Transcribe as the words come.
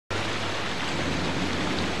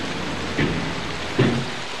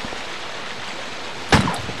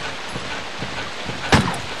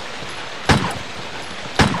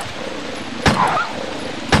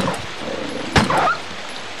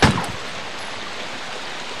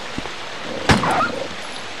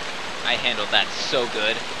handled that so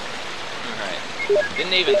good. Alright.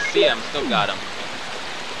 Didn't even see him, still got him.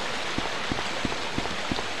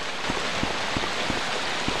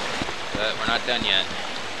 But we're not done yet.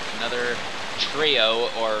 Another trio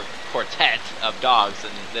or quartet of dogs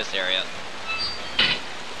in this area.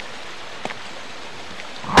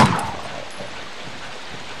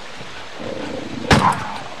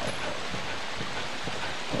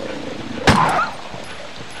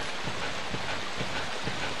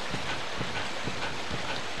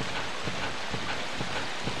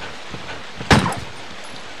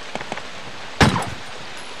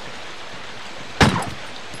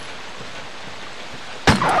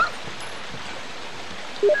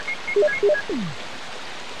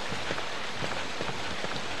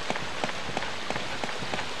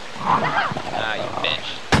 Ah, you bitch.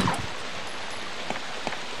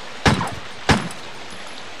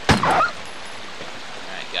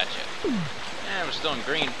 Alright, gotcha. And we're still in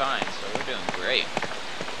green, fine, so we're doing great.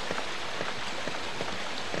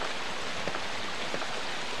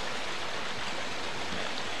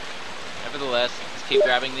 Nevertheless, let's keep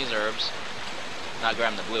grabbing these herbs. Not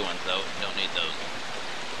grabbing the blue ones, though. Don't need those.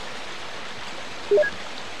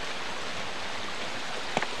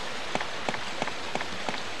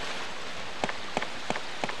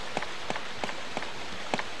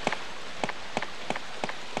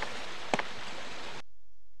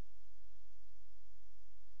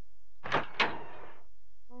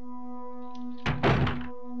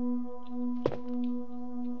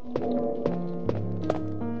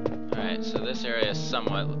 So this area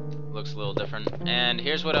somewhat looks a little different, and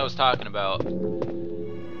here's what I was talking about.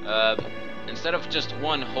 Instead of just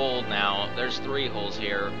one hole now, there's 3 holes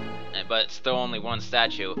here, but still only one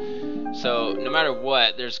statue. So no matter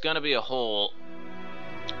what, there's gonna be a hole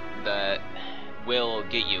that will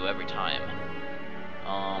get you every time.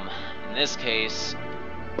 In this case,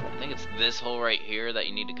 I think it's this hole right here that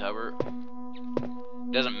you need to cover.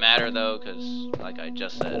 It doesn't matter though, because like I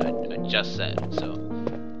just said, so.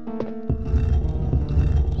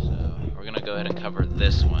 We're gonna go ahead and cover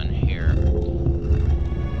this one here,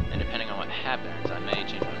 and depending on what happens, I may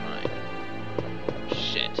change my mind.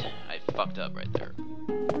 Shit, I fucked up right there. I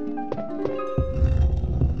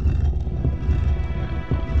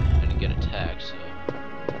didn't get attacked, so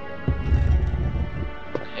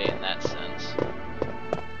okay in that sense.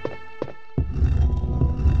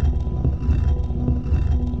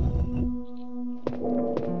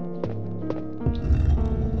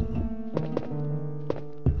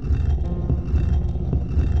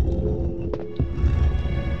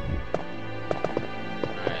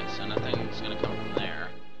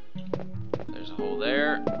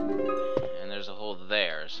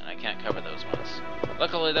 And I can't cover those ones.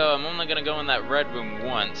 Luckily though, I'm only gonna go in that red room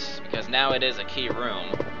once, because now it is a key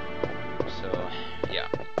room. So, yeah.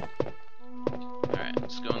 Alright,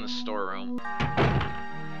 let's go in the storeroom.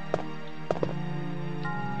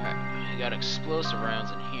 Alright, I got explosive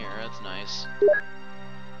rounds in here, that's nice.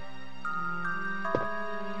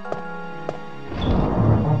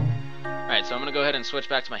 Alright, so I'm gonna go ahead and switch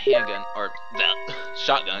back to my handgun, or the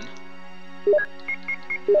shotgun.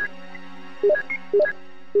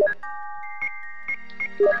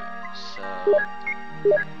 So,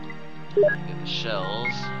 get the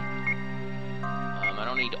shells. I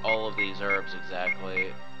don't need all of these herbs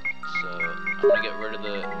exactly, so I'm gonna get rid of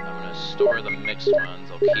the. I'm gonna store the mixed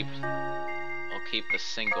ones. I'll keep the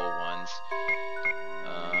single ones.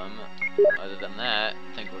 Other than that,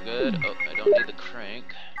 I think we're good. Oh, I don't need the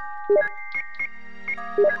crank.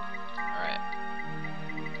 All right,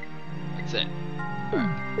 that's it. All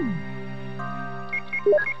right.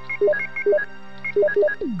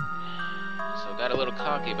 So got a little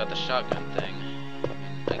cocky about the shotgun thing.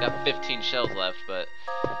 I got 15 shells left, but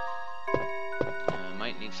I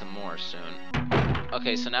might need some more soon.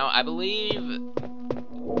 Okay, so now I believe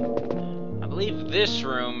this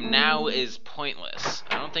room now is pointless.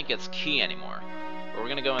 I don't think it's key anymore. But we're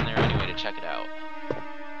gonna go in there anyway to check it out.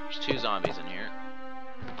 There's 2 zombies in here.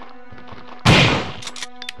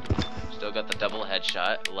 Still got the double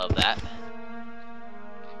headshot. Love that.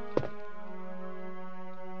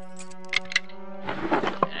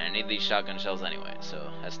 And I need these shotgun shells anyway,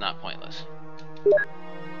 so that's not pointless.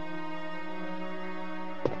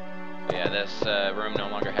 But yeah, this room no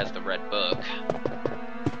longer has the red book.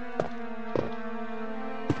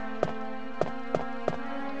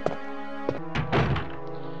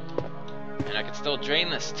 And I can still drain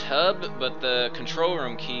this tub, but the control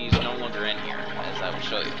room key is no longer in here, as I will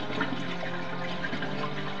show you.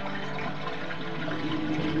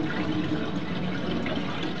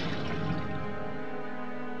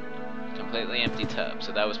 Completely empty tub,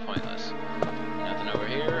 so that was pointless. Nothing over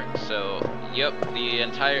here. So, yep,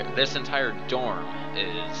 this entire dorm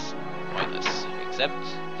is pointless, except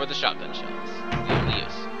for the shotgun shells. The only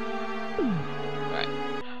use.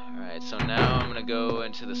 Alright, so now I'm gonna go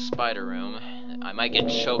into the spider room. I might get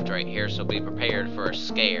choked right here, so be prepared for a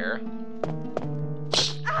scare.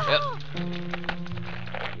 Yep.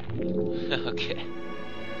 Okay.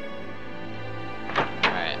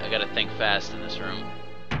 Alright, I gotta think fast in this room.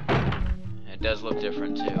 It does look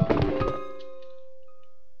different too. Alright,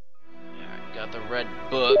 got the red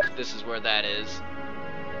book. This is where that is.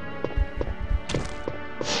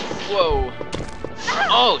 Whoa!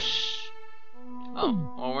 Oh,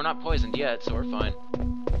 oh, well, we're not poisoned yet, so we're fine.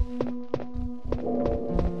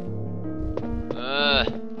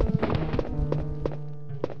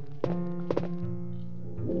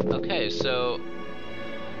 Okay, so...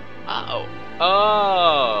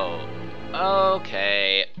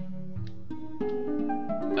 Okay.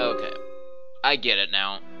 Okay. I get it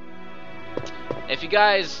now. If you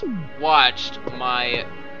guys watched my...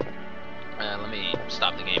 let me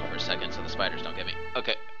stop the game for a second so the spiders don't get me.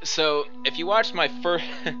 Okay, so if you watched my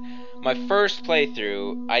my first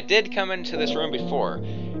playthrough, I did come into this room before,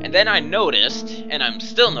 and then I noticed, and I'm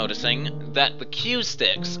still noticing, that the cue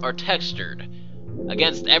sticks are textured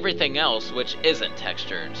against everything else which isn't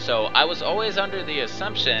textured. So I was always under the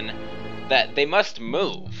assumption that they must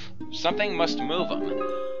move. Something must move them.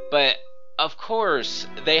 But of course,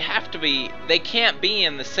 they can't be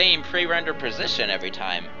in the same pre-rendered position every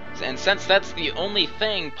time. And since that's the only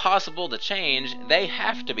thing possible to change, they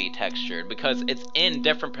have to be textured because it's in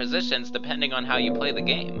different positions depending on how you play the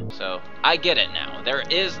game. So, I get it now. There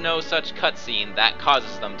is no such cutscene that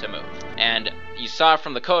causes them to move. And you saw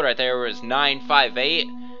from the code right there was 958,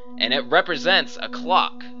 and it represents a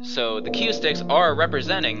clock. So the cue sticks are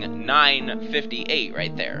representing 958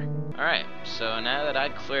 right there. Alright, so now that I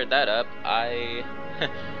cleared that up, I...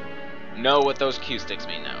 know what those cue sticks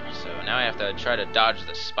mean now. So now I have to try to dodge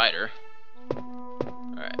the spider.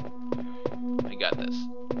 Alright. I got this.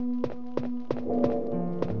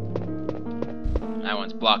 That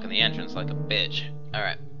one's blocking the entrance like a bitch.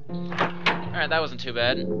 Alright. Alright, that wasn't too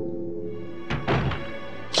bad.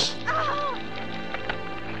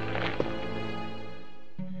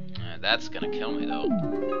 That's gonna kill me though.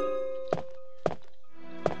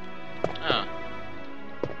 Oh.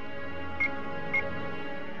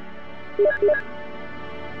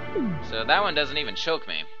 So that one doesn't even choke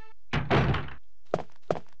me.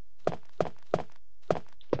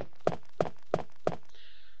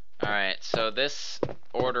 Alright, so this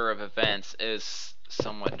order of events is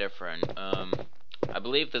somewhat different. I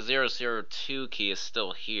believe the 002 key is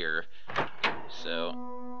still here, so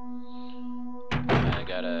I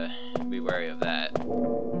gotta be wary of that.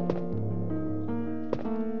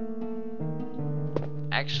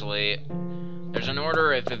 Actually, there's an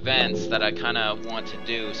order of events that I kind of want to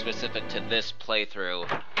do specific to this playthrough.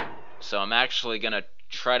 So I'm actually going to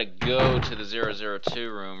try to go to the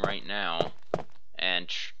 002 room right now and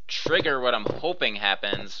trigger what I'm hoping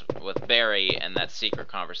happens with Barry and that secret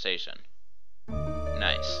conversation.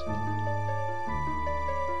 Nice.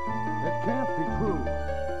 It can't be true.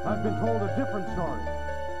 I've been told a different story.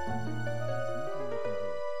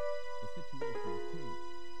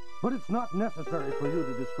 But it's not necessary for you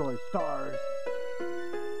to destroy stars.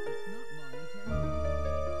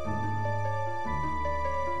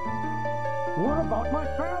 What about my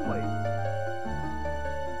family?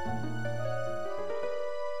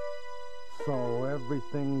 So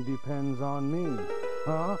everything depends on me,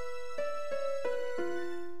 huh?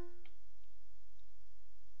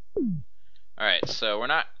 Alright, so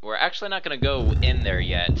we're actually not gonna go in there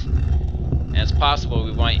yet. And it's possible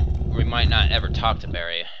we might not ever talk to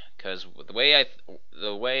Barry, because the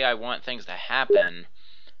way I want things to happen,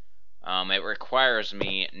 it requires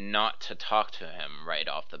me not to talk to him right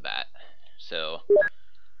off the bat. So,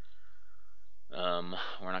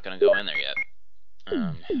 we're not going to go in there yet.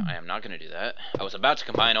 I am not going to do that. I was about to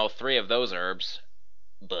combine all three of those herbs,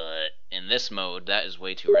 but in this mode, that is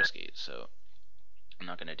way too risky, so I'm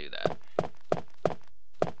not going to do that.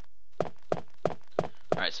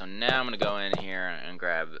 Alright, so now I'm going to go in here and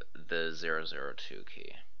grab the 002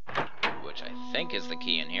 key, which I think is the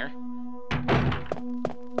key in here.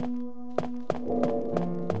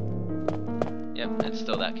 Yep, it's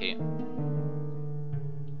still that key.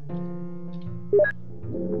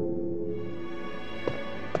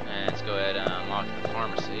 And let's go ahead and unlock the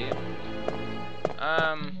pharmacy.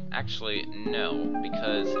 Actually, no,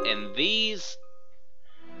 because in these...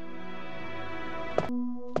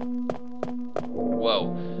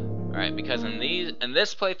 Whoa. Alright, because in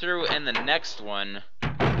this playthrough and the next one,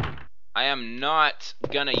 I am not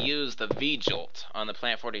gonna use the V-Jolt on the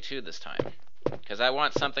Plant 42 this time, because I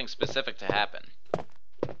want something specific to happen.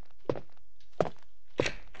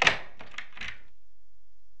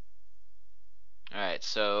 Alright,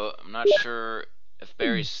 so I'm not sure if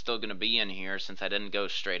Barry's still gonna be in here since I didn't go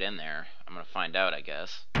straight in there. I'm gonna find out, I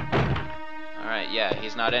guess. Alright, yeah,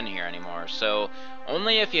 he's not in here anymore. So,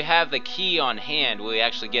 only if you have the key on hand will you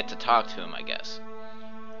actually get to talk to him, I guess.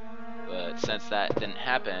 But since that didn't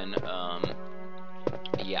happen,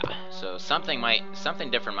 yeah. So something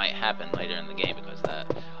different might happen later in the game because of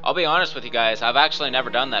that. I'll be honest with you guys, I've actually never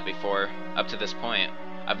done that before, up to this point.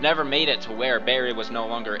 I've never made it to where Barry was no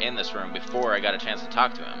longer in this room before I got a chance to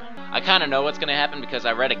talk to him. I kind of know what's going to happen because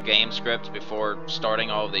I read a game script before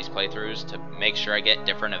starting all of these playthroughs to make sure I get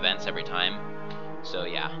different events every time. So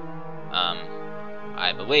yeah,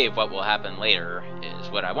 I believe what will happen later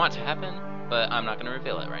is what I want to happen, but I'm not going to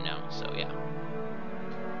reveal it right now, so yeah.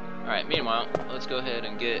 Alright, meanwhile, let's go ahead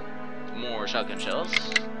and get more shotgun shells,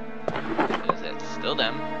 because it's still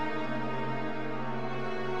them.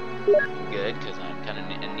 Good, because I'm kind of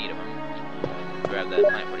in need of them. Grab that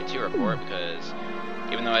Plant 42 report, because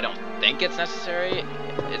even though I don't think it's necessary,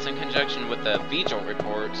 it's in conjunction with the V-Jolt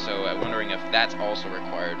report, so I'm wondering if that's also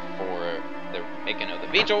required for the making of the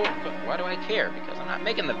V-Jolt, but why do I care? Because I'm not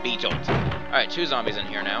making the V-Jolt. Alright, 2 zombies in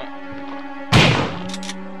here now.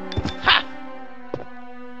 Ha!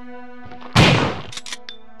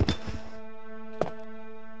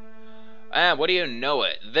 And what do you know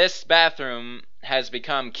it? This bathroom has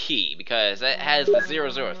become key because it has the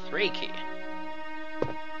 003 key.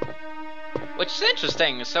 Which is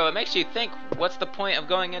interesting, so it makes you think, what's the point of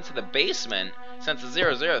going into the basement since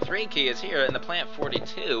the 003 key is here and the Plant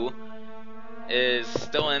 42 is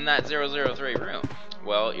still in that 003 room?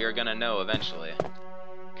 Well, you're gonna know eventually.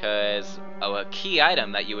 Because a key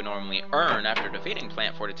item that you would normally earn after defeating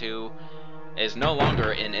Plant 42 is no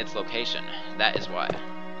longer in its location. That is why.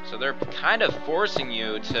 So they're kind of forcing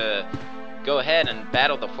you to go ahead and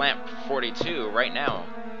battle the Plant 42 right now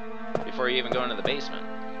before you even go into the basement.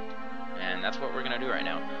 And that's what we're gonna do right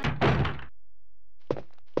now.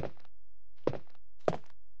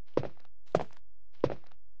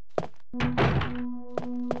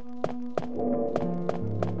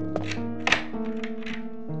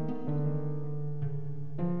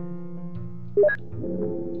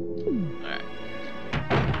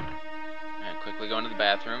 Go into the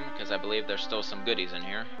bathroom because I believe there's still some goodies in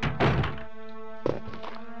here.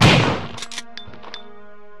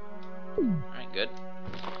 Alright, good.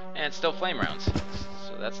 And it's still flame rounds,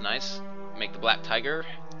 so that's nice. Make the Black Tiger,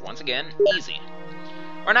 once again, easy.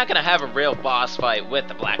 We're not gonna have a real boss fight with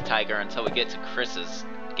the Black Tiger until we get to Chris's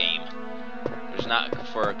game. There's not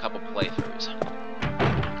for a couple playthroughs.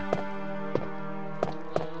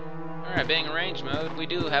 Alright, being in range mode, we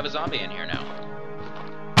do have a zombie in here now.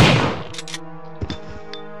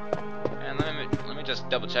 Let me just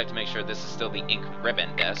double check to make sure this is still the ink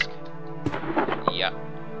ribbon desk. Yep.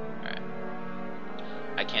 Alright.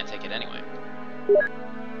 I can't take it anyway.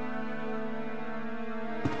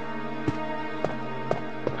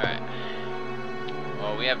 Alright.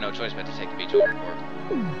 Well, we have no choice but to take the V-Jolt report.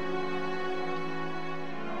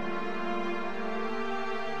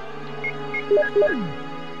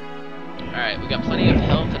 Alright, we got plenty of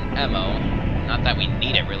health and ammo. Not that we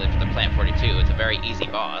need it really for the Plant 42, it's a very easy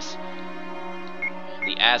boss.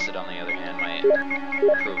 The acid, on the other hand, might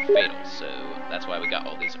prove fatal, so that's why we got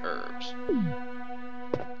all these herbs.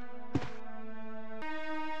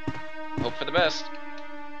 Hope for the best.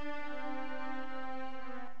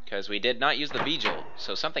 Because we did not use the V-Jolt,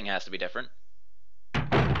 so something has to be different.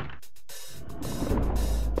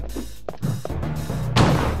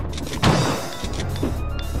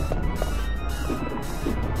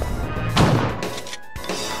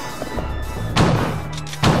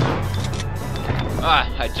 Ah,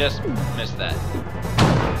 I just missed that.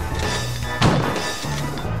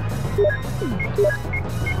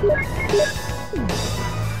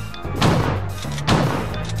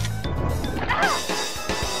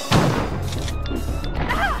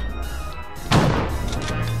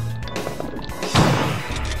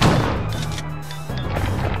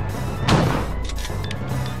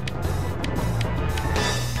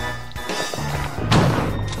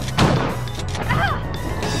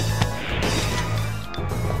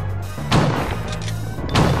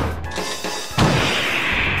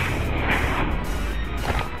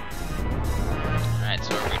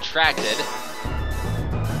 Retracted.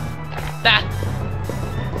 Ah!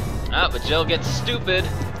 Oh, but Jill gets stupid.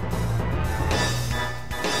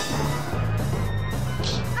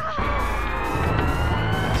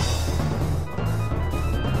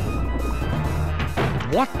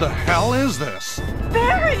 What the hell is this?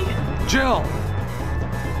 Barry! Jill!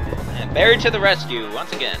 And Barry to the rescue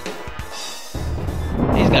once again.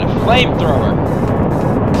 He's got a flamethrower.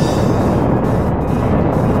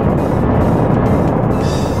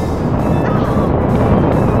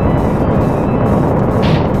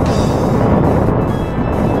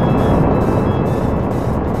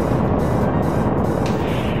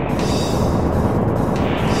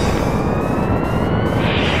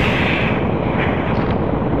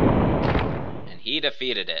 He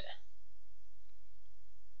defeated it.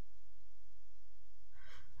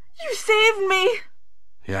 You saved me!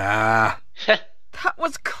 Yeah. That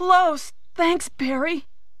was close. Thanks, Barry.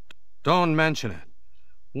 Don't mention it.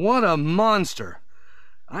 What a monster.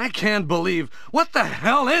 I can't believe... What the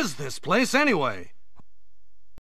hell is this place anyway?